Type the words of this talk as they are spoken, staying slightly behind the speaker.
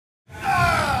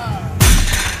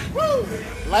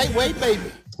Lightweight, baby.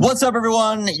 What's up,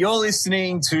 everyone? You're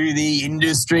listening to the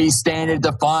industry standard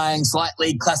defying,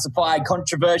 slightly classified,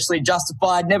 controversially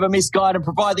justified, never misguided, and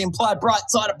provide the implied bright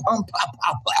side of pump.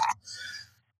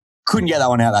 Couldn't get that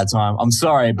one out that time. I'm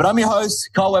sorry. But I'm your host,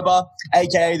 Kyle Webber,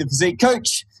 aka The Physique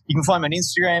Coach. You can find me on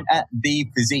Instagram at The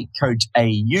Physique Coach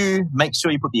AU. Make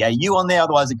sure you put the AU on there,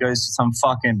 otherwise it goes to some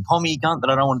fucking pommy cunt that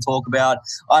I don't want to talk about.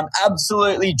 I'm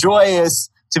absolutely joyous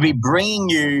to be bringing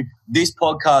you this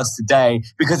podcast today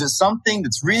because it's something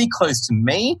that's really close to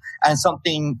me and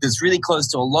something that's really close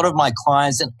to a lot of my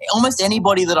clients and almost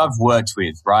anybody that I've worked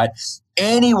with, right?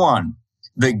 Anyone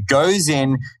that goes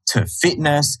in to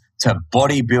fitness, to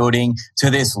bodybuilding, to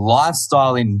this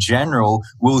lifestyle in general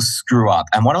will screw up.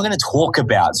 And what I'm going to talk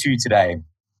about to you today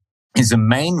is the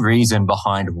main reason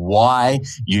behind why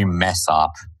you mess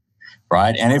up.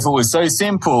 Right? And if it was so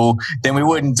simple, then we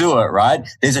wouldn't do it, right?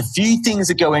 There's a few things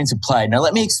that go into play. Now,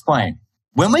 let me explain.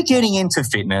 When we're getting into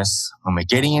fitness, when we're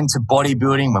getting into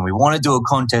bodybuilding, when we want to do a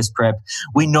contest prep,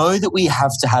 we know that we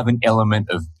have to have an element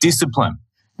of discipline.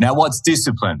 Now, what's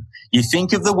discipline? You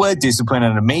think of the word discipline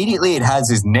and immediately it has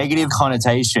this negative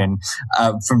connotation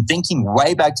from thinking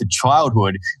way back to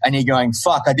childhood and you're going,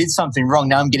 fuck, I did something wrong.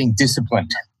 Now I'm getting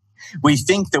disciplined. We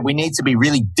think that we need to be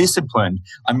really disciplined.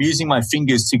 I'm using my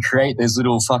fingers to create those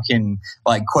little fucking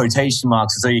like quotation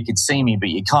marks as though you could see me, but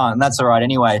you can't. And that's all right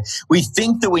anyway. We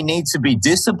think that we need to be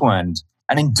disciplined.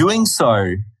 And in doing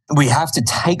so, we have to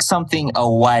take something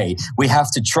away. We have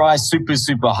to try super,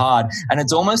 super hard. And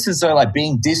it's almost as though like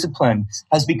being disciplined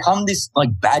has become this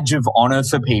like badge of honor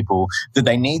for people that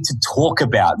they need to talk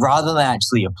about rather than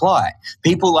actually apply.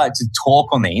 People like to talk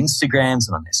on their Instagrams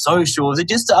and on their socials or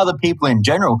just to other people in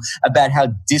general about how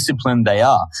disciplined they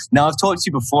are. Now, I've talked to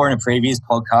you before in a previous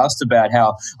podcast about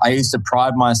how I used to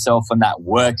pride myself on that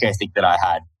work ethic that I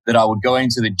had. That I would go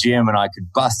into the gym and I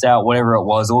could bust out whatever it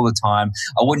was all the time.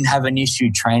 I wouldn't have an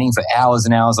issue training for hours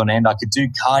and hours on end. I could do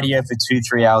cardio for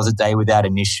 2-3 hours a day without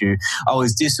an issue. I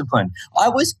was disciplined. I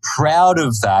was proud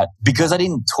of that because I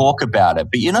didn't talk about it.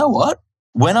 But you know what?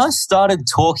 When I started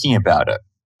talking about it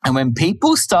and when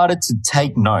people started to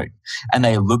take note and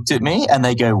they looked at me and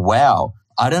they go, wow,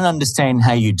 I don't understand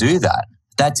how you do that.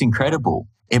 That's incredible.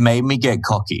 It made me get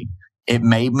cocky. It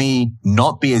made me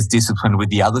not be as disciplined with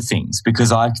the other things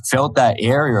because I felt that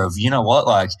area of, you know what,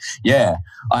 like, yeah,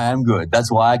 I am good.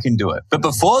 That's why I can do it. But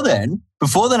before then,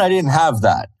 I didn't have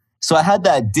that. So I had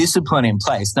that discipline in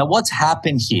place. Now, what's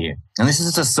happened here, and this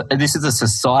is a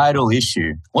societal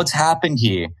issue. What's happened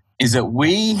here is that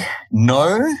we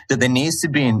know that there needs to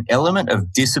be an element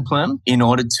of discipline in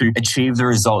order to achieve the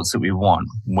results that we want,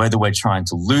 whether we're trying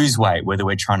to lose weight, whether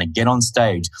we're trying to get on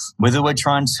stage, whether we're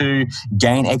trying to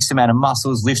gain X amount of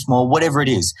muscles, lift more, whatever it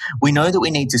is. We know that we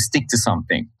need to stick to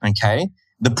something, okay?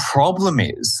 The problem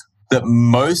is that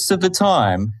most of the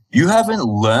time you haven't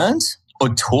learned or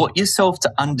taught yourself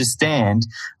to understand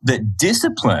that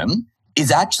discipline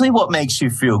is actually what makes you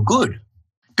feel good.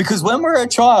 Because when we're a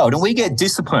child and we get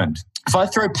disciplined, if I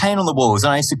throw paint on the walls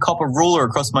and I used to cop a ruler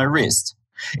across my wrist,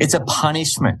 it's a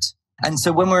punishment. And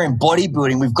so when we're in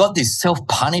bodybuilding, we've got this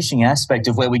self-punishing aspect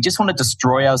of where we just want to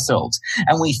destroy ourselves.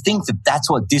 And we think that that's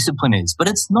what discipline is, but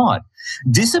it's not.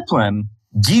 Discipline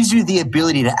gives you the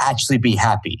ability to actually be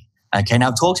happy. Okay, now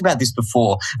I've talked about this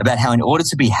before, about how in order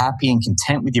to be happy and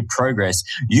content with your progress,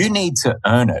 you need to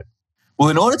earn it. Well,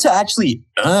 in order to actually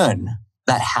earn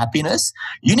that happiness,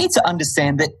 you need to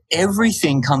understand that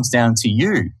everything comes down to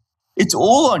you. It's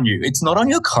all on you. It's not on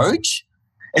your coach.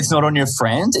 It's not on your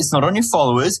friends. It's not on your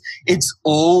followers. It's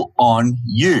all on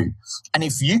you. And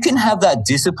if you can have that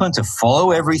discipline to follow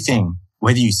everything,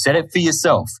 whether you set it for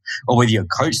yourself or whether your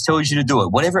coach tells you to do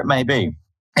it, whatever it may be,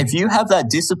 if you have that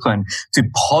discipline to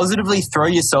positively throw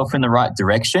yourself in the right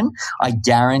direction, I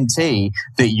guarantee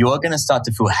that you're going to start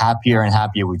to feel happier and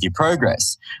happier with your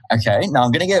progress. Okay, now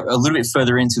I'm going to get a little bit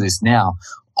further into this now.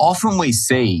 Often we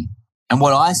see, and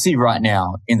what I see right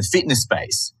now in the fitness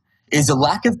space, is a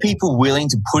lack of people willing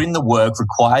to put in the work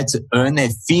required to earn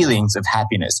their feelings of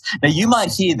happiness. Now, you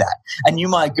might hear that and you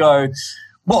might go,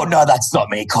 well, no, that's not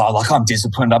me, Kyle. Like, I'm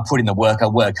disciplined. I put in the work. I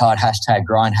work hard. Hashtag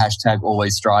grind. Hashtag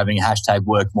always striving. Hashtag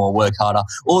work more, work harder.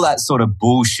 All that sort of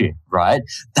bullshit, right?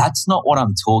 That's not what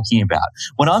I'm talking about.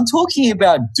 When I'm talking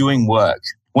about doing work,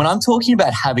 when I'm talking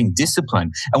about having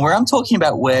discipline, and where I'm talking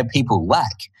about where people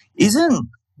lack, isn't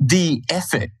the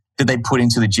effort that they put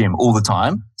into the gym all the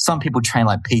time. Some people train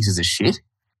like pieces of shit.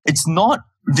 It's not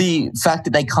the fact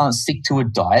that they can't stick to a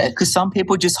diet, because some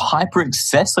people just hyper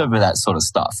obsess over that sort of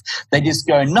stuff. They just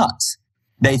go nuts.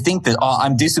 They think that, oh,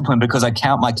 I'm disciplined because I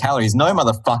count my calories. No,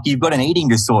 motherfucker, you've got an eating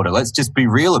disorder. Let's just be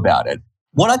real about it.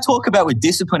 What I talk about with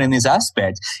discipline in this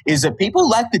aspect is that people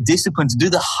lack the discipline to do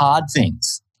the hard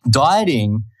things.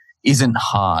 Dieting isn't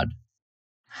hard.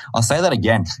 I'll say that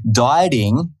again.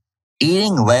 Dieting,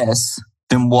 eating less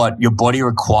than what your body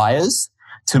requires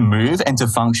to move and to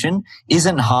function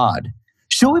isn't hard.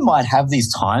 Sure, we might have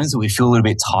these times where we feel a little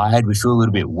bit tired, we feel a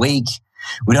little bit weak,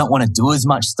 we don't want to do as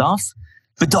much stuff,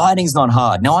 but dieting's not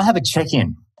hard. Now, I have a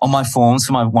check-in on my forms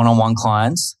for my one-on-one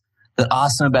clients that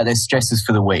ask them about their stresses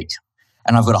for the week.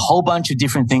 And I've got a whole bunch of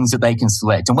different things that they can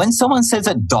select. And when someone says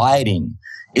that dieting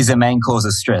is a main cause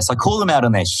of stress, I call them out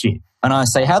on their shit. And I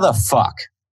say, how the fuck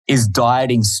is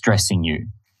dieting stressing you?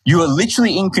 You are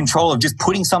literally in control of just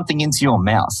putting something into your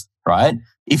mouth, right?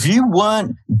 If you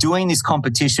weren't doing this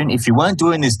competition, if you weren't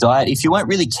doing this diet, if you weren't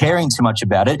really caring too much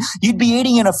about it, you'd be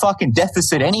eating in a fucking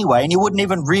deficit anyway and you wouldn't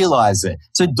even realize it.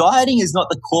 So dieting is not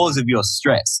the cause of your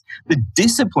stress. The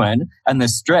discipline and the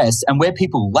stress and where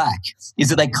people lack is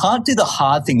that they can't do the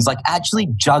hard things like actually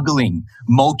juggling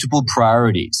multiple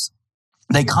priorities.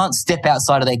 They can't step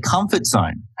outside of their comfort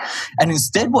zone. And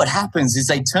instead what happens is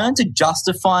they turn to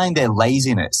justifying their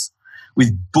laziness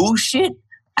with bullshit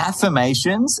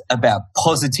affirmations about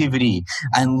positivity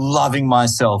and loving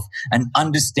myself and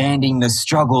understanding the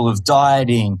struggle of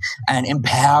dieting and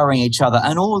empowering each other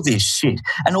and all this shit.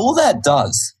 And all that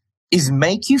does is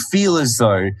make you feel as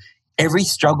though every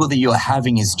struggle that you're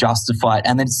having is justified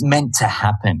and that it's meant to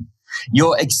happen.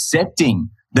 You're accepting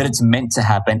that it's meant to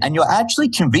happen, and you're actually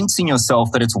convincing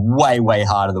yourself that it's way, way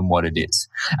harder than what it is.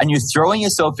 And you're throwing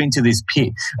yourself into this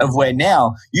pit of where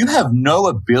now you have no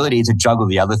ability to juggle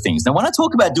the other things. Now, when I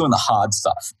talk about doing the hard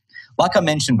stuff, like I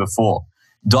mentioned before,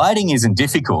 dieting isn't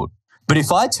difficult. But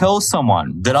if I tell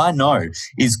someone that I know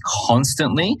is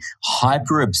constantly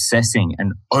hyper-obsessing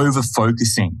and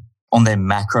over-focusing on their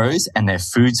macros and their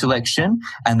food selection,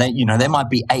 and they might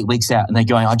be 8 weeks out and they're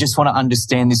going, I just want to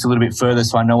understand this a little bit further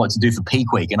so I know what to do for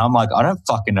peak week. And I'm like, I don't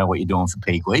fucking know what you're doing for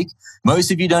peak week.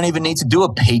 Most of you don't even need to do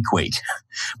a peak week.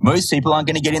 Most people aren't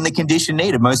going to get in the condition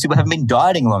needed. Most people haven't been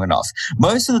dieting long enough.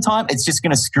 Most of the time, it's just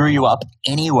going to screw you up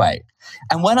anyway.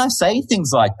 And when I say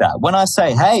things like that, when I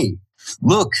say, hey,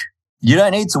 look, you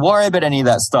don't need to worry about any of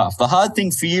that stuff. The hard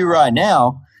thing for you right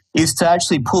now is to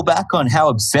actually pull back on how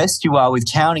obsessed you are with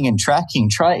counting and tracking.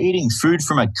 Try eating food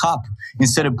from a cup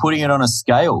instead of putting it on a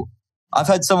scale. I've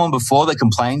had someone before that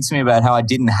complained to me about how I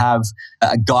didn't have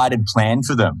a guided plan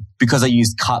for them because I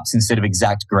used cups instead of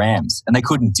exact grams and they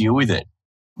couldn't deal with it.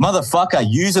 Motherfucker,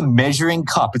 use a measuring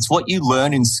cup. It's what you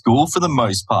learn in school for the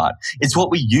most part. It's what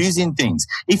we use in things.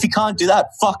 If you can't do that,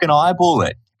 fucking eyeball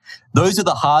it. Those are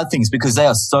the hard things because they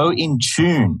are so in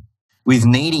tune with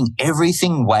needing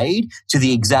everything weighed to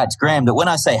the exact gram that when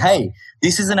I say, hey,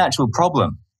 this is an actual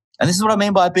problem, and this is what I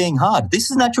mean by being hard. This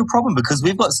is an actual problem because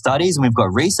we've got studies and we've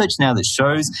got research now that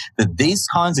shows that these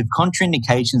kinds of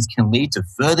contraindications can lead to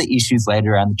further issues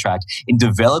later down the track in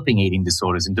developing eating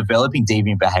disorders and developing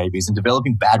deviant behaviors and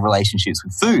developing bad relationships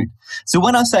with food. So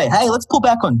when I say, hey, let's pull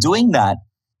back on doing that,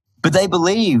 but they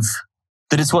believe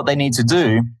that it's what they need to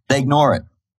do, they ignore it.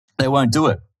 They won't do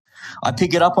it. I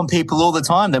pick it up on people all the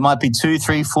time. They might be 2,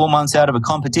 3, 4 months out of a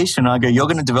competition. I go, you're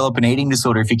going to develop an eating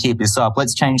disorder if you keep this up.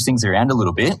 Let's change things around a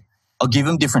little bit. I'll give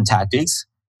them different tactics.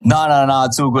 No,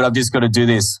 it's all good. I've just got to do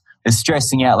this. They're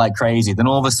stressing out like crazy. Then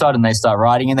all of a sudden they start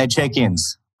writing in their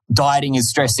check-ins. Dieting is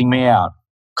stressing me out.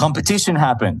 Competition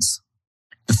happens.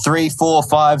 The 3, 4,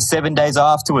 5, 7 days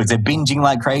afterwards, they're binging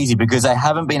like crazy because they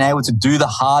haven't been able to do the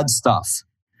hard stuff.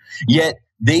 Yet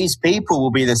these people will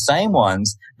be the same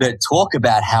ones that talk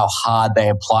about how hard they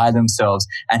apply themselves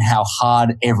and how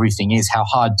hard everything is, how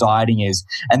hard dieting is.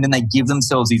 And then they give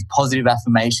themselves these positive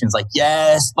affirmations like,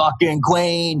 yes, fucking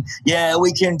queen. Yeah,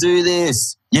 we can do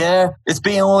this. Yeah, it's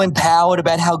being all empowered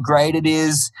about how great it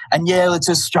is. And yeah, it's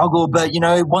a struggle, but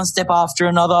one step after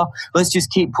another, let's just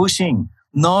keep pushing.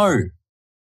 No.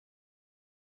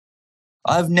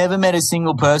 I've never met a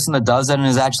single person that does that and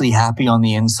is actually happy on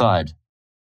the inside.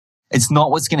 It's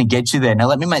not what's going to get you there. Now,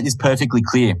 let me make this perfectly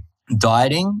clear.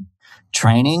 Dieting,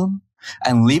 training,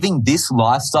 and living this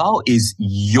lifestyle is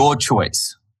your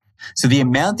choice. So the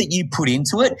amount that you put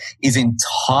into it is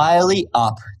entirely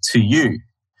up to you.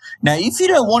 Now, if you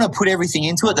don't want to put everything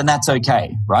into it, then that's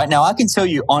okay, right? Now, I can tell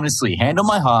you honestly, hand on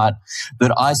my heart,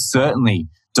 that I certainly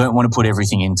don't want to put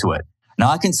everything into it. Now,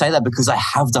 I can say that because I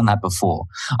have done that before.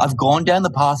 I've gone down the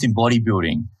path in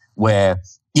bodybuilding where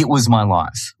it was my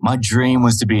life. My dream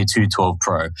was to be a 212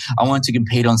 pro. I wanted to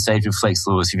compete on stage with Flex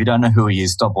Lewis. If you don't know who he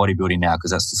is, stop bodybuilding now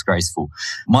because that's disgraceful.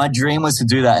 My dream was to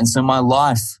do that. And so my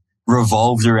life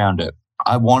revolved around it.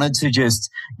 I wanted to just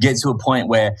get to a point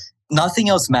where Nothing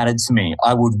else mattered to me.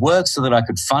 I would work so that I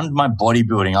could fund my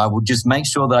bodybuilding. I would just make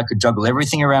sure that I could juggle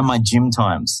everything around my gym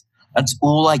times. That's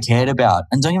all I cared about.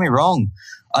 And don't get me wrong,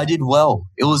 I did well.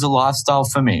 It was a lifestyle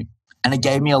for me and it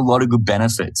gave me a lot of good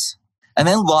benefits. And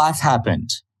then life happened.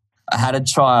 I had a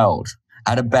child,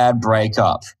 had a bad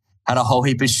breakup, had a whole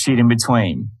heap of shit in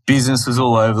between. Business was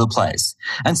all over the place.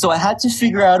 And so I had to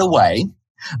figure out a way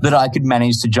that I could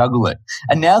manage to juggle it.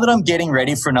 And now that I'm getting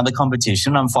ready for another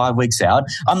competition, I'm 5 weeks out,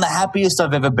 I'm the happiest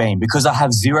I've ever been because I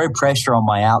have zero pressure on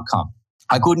my outcome.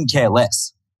 I couldn't care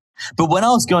less. But when I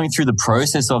was going through the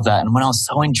process of that and when I was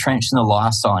so entrenched in the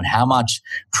lifestyle and how much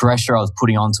pressure I was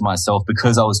putting onto myself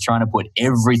because I was trying to put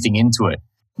everything into it,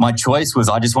 my choice was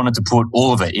I just wanted to put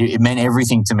all of it. It meant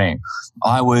everything to me.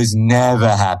 I was never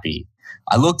happy.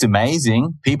 I looked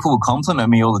amazing. People would compliment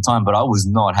me all the time, but I was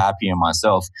not happy in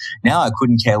myself. Now I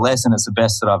couldn't care less, and it's the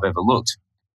best that I've ever looked.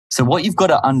 So what you've got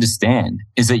to understand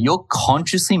is that you're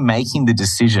consciously making the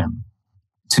decision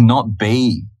to not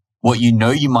be what you know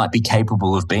you might be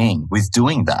capable of being with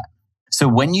doing that. So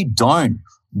when you don't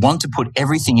want to put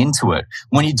everything into it,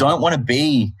 when you don't want to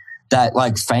be that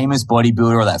like famous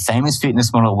bodybuilder or that famous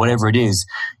fitness model, whatever it is,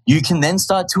 you can then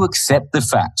start to accept the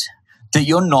fact that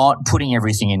you're not putting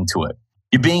everything into it.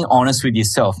 You're being honest with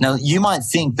yourself. Now, you might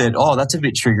think that, oh, that's a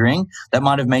bit triggering. That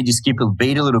might have made you skip a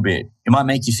beat a little bit. It might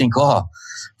make you think, oh,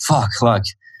 fuck, like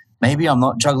maybe I'm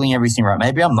not juggling everything right.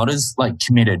 Maybe I'm not as like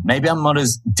committed. Maybe I'm not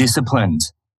as disciplined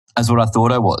as what I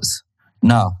thought I was.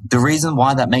 No, the reason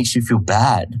why that makes you feel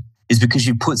bad is because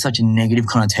you put such a negative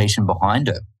connotation behind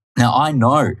it. Now, I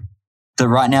know that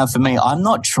right now for me, I'm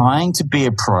not trying to be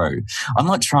a pro. I'm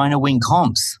not trying to win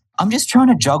comps. I'm just trying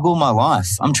to juggle my life.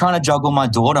 I'm trying to juggle my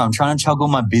daughter. I'm trying to juggle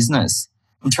my business.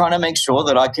 I'm trying to make sure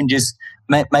that I can just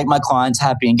make my clients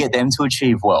happy and get them to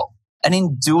achieve well. And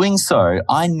in doing so,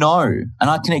 I know and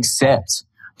I can accept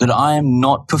that I am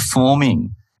not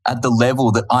performing at the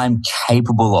level that I'm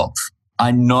capable of.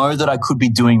 I know that I could be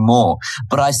doing more,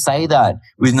 but I say that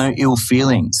with no ill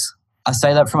feelings. I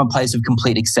say that from a place of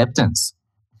complete acceptance.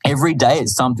 Every day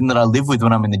it's something that I live with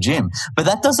when I'm in the gym. But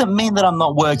that doesn't mean that I'm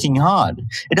not working hard.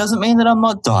 It doesn't mean that I'm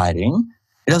not dieting.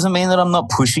 It doesn't mean that I'm not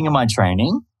pushing in my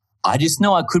training. I just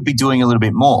know I could be doing a little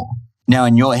bit more. Now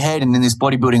in your head and in this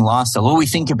bodybuilding lifestyle, all we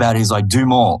think about is like do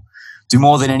more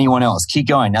than anyone else. Keep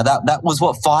going. Now that was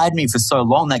what fired me for so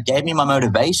long. That gave me my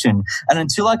motivation. And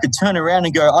until I could turn around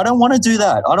and go, I don't want to do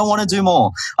that. I don't want to do more.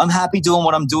 I'm happy doing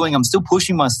what I'm doing. I'm still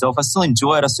pushing myself. I still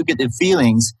enjoy it. I still get the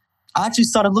feelings. I actually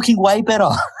started looking way better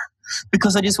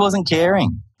because I just wasn't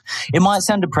caring. It might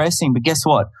sound depressing, but guess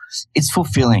what? It's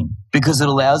fulfilling because it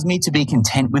allows me to be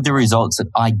content with the results that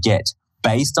I get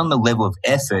based on the level of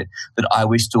effort that I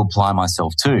wish to apply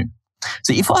myself to.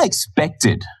 So if I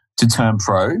expected to turn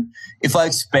pro, if I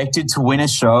expected to win a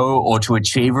show or to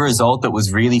achieve a result that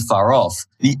was really far off,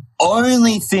 the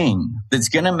only thing that's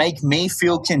going to make me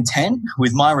feel content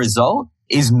with my result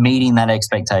is meeting that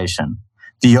expectation.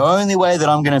 The only way that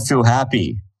I'm going to feel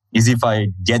happy is if I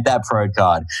get that pro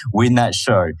card, win that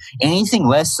show. Anything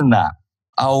less than that,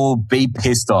 I will be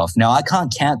pissed off. Now, I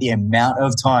can't count the amount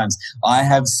of times I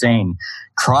have seen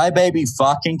crybaby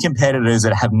fucking competitors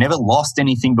that have never lost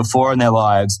anything before in their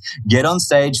lives get on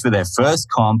stage for their first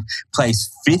comp,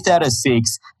 place 5th out of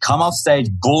 6, come off stage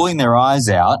bawling their eyes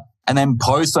out, and then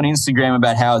post on Instagram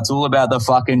about how it's all about the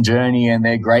fucking journey and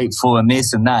they're grateful and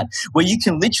this and that, where you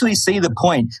can literally see the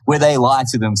point where they lie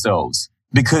to themselves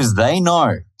because they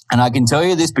know, and I can tell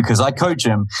you this because I coach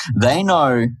them, they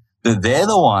know that they're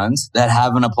the ones that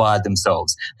haven't applied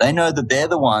themselves. They know that they're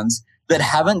the ones that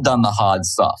haven't done the hard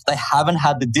stuff. They haven't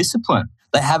had the discipline.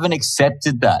 They haven't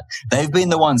accepted that. They've been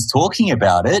the ones talking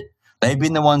about it. They've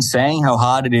been the ones saying how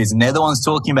hard it is, and they're the ones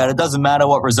talking about it. Doesn't matter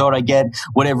what result I get,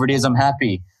 whatever it is, I'm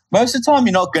happy. Most of the time,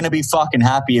 you're not going to be fucking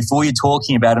happy if all you're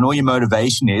talking about and all your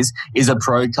motivation is a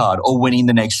pro card or winning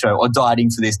the next show or dieting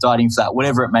for this, dieting for that,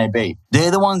 whatever it may be.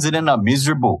 They're the ones that end up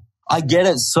miserable. I get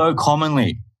it so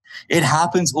commonly. It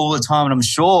happens all the time, and I'm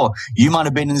sure you might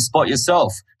have been in this spot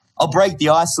yourself. I'll break the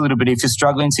ice a little bit if you're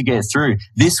struggling to get through.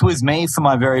 This was me for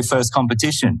my very first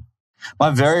competition. My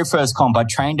very first comp, I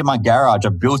trained in my garage. I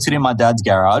built it in my dad's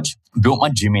garage, built my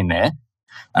gym in there,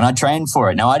 and I trained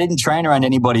for it. Now, I didn't train around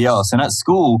anybody else. And at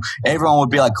school, everyone would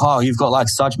be like, Kyle, you've got like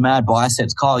such mad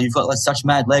biceps. Kyle, you've got like such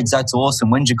mad legs. That's awesome.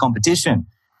 When's your competition?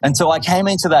 And so I came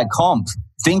into that comp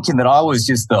thinking that I was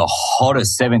just the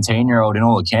hottest 17-year-old in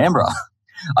all of Canberra.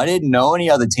 I didn't know any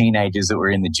other teenagers that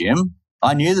were in the gym.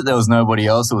 I knew that there was nobody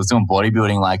else that was doing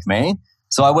bodybuilding like me.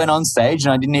 So I went on stage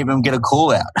and I didn't even get a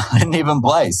call out. I didn't even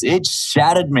place. It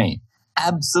shattered me,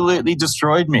 absolutely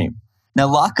destroyed me.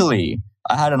 Now, luckily,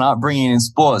 I had an upbringing in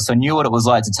sports, so I knew what it was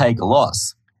like to take a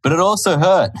loss. But it also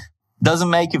hurt. Doesn't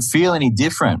make it feel any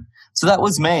different. So that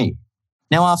was me.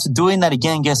 Now, after doing that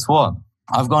again, guess what?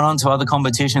 I've gone on to other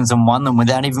competitions and won them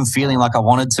without even feeling like I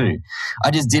wanted to.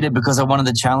 I just did it because I wanted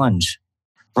the challenge.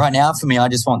 Right now, for me, I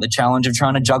just want the challenge of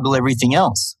trying to juggle everything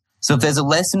else. So if there's a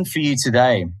lesson for you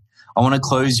today, I want to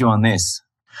close you on this.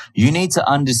 You need to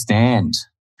understand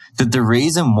that the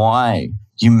reason why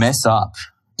you mess up,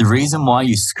 the reason why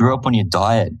you screw up on your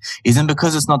diet isn't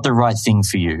because it's not the right thing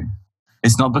for you.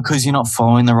 It's not because you're not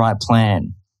following the right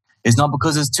plan. It's not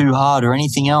because it's too hard or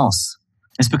anything else.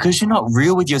 It's because you're not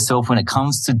real with yourself when it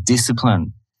comes to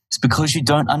discipline. It's because you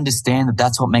don't understand that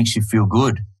that's what makes you feel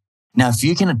good. Now, if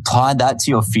you can apply that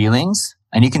to your feelings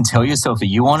and you can tell yourself that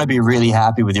you want to be really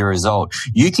happy with your result,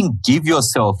 you can give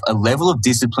yourself a level of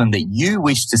discipline that you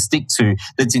wish to stick to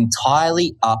that's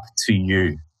entirely up to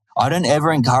you. I don't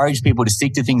ever encourage people to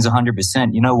stick to things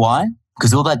 100%. You know why?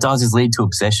 Because all that does is lead to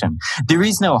obsession. There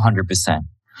is no 100%.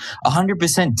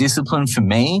 100% discipline for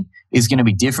me is going to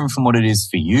be different from what it is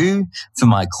for you, for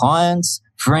my clients,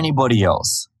 for anybody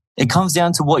else. It comes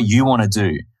down to what you want to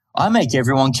do. I make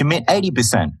everyone commit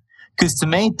 80%. Because to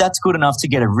me, that's good enough to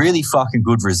get a really fucking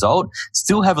good result,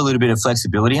 still have a little bit of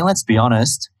flexibility. And let's be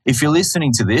honest, if you're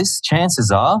listening to this, chances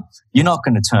are you're not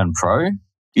going to turn pro.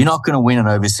 You're not going to win an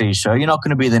overseas show. You're not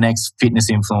going to be the next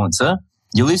fitness influencer.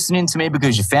 You're listening to me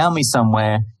because you found me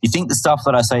somewhere. You think the stuff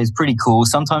that I say is pretty cool.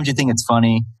 Sometimes you think it's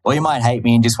funny, or you might hate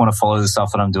me and just want to follow the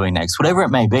stuff that I'm doing next. Whatever it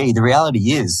may be, the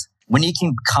reality is when you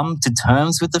can come to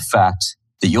terms with the fact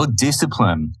that your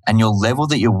discipline and your level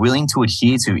that you're willing to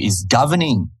adhere to is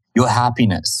governing your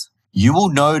happiness, you will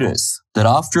notice that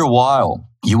after a while,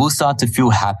 you will start to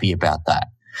feel happy about that.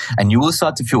 And you will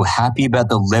start to feel happy about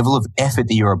the level of effort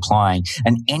that you're applying,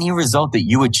 and any result that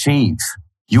you achieve,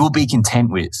 you will be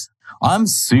content with. I'm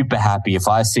super happy if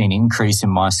I see an increase in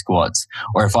my squats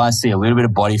or if I see a little bit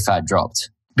of body fat dropped,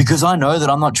 because I know that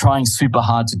I'm not trying super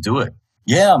hard to do it.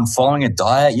 Yeah, I'm following a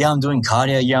diet. Yeah, I'm doing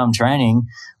cardio. Yeah, I'm training.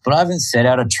 But I haven't set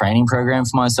out a training program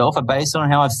for myself. I base it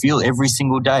on how I feel every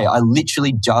single day. I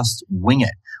literally just wing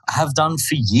it. I have done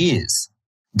for years.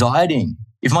 Dieting.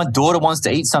 If my daughter wants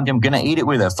to eat something, I'm going to eat it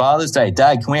with her. Father's Day.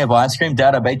 Dad, can we have ice cream?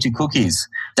 Dad, I baked you cookies.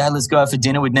 Dad, let's go out for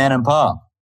dinner with Nan and Pa.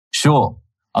 Sure.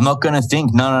 I'm not going to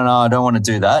think, no, I don't want to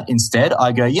do that. Instead,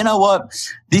 I go, you know what?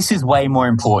 This is way more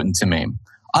important to me.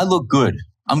 I look good.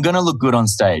 I'm going to look good on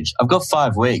stage. I've got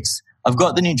 5 weeks. I've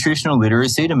got the nutritional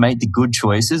literacy to make the good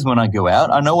choices when I go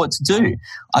out. I know what to do.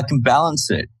 I can balance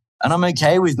it. And I'm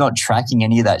okay with not tracking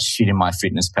any of that shit in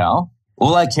MyFitnessPal.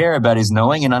 All I care about is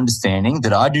knowing and understanding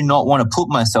that I do not want to put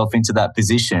myself into that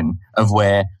position of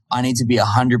where I need to be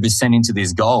 100% into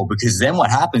this goal, because then what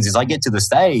happens is I get to the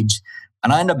stage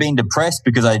and I end up being depressed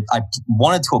because I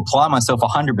wanted to apply myself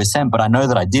 100%, but I know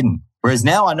that I didn't. Whereas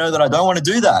now I know that I don't want to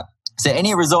do that. So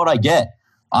any result I get,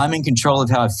 I'm in control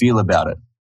of how I feel about it.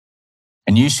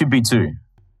 And you should be too.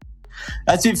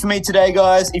 That's it for me today,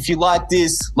 guys. If you like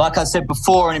this, like I said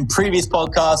before and in previous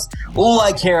podcasts, all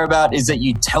I care about is that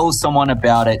you tell someone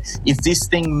about it. If this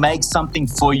thing makes something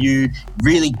for you,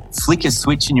 really flick a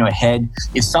switch in your head.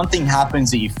 If something happens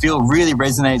that you feel really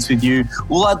resonates with you,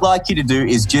 all I'd like you to do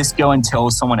is just go and tell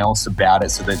someone else about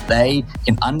it so that they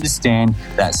can understand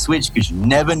that switch, because you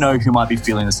never know who might be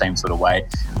feeling the same sort of way.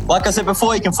 Like I said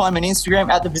before, you can find me on Instagram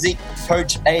at the Physique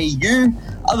Coach AU.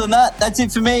 Other than that, that's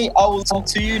it for me. I will talk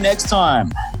to you next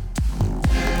time.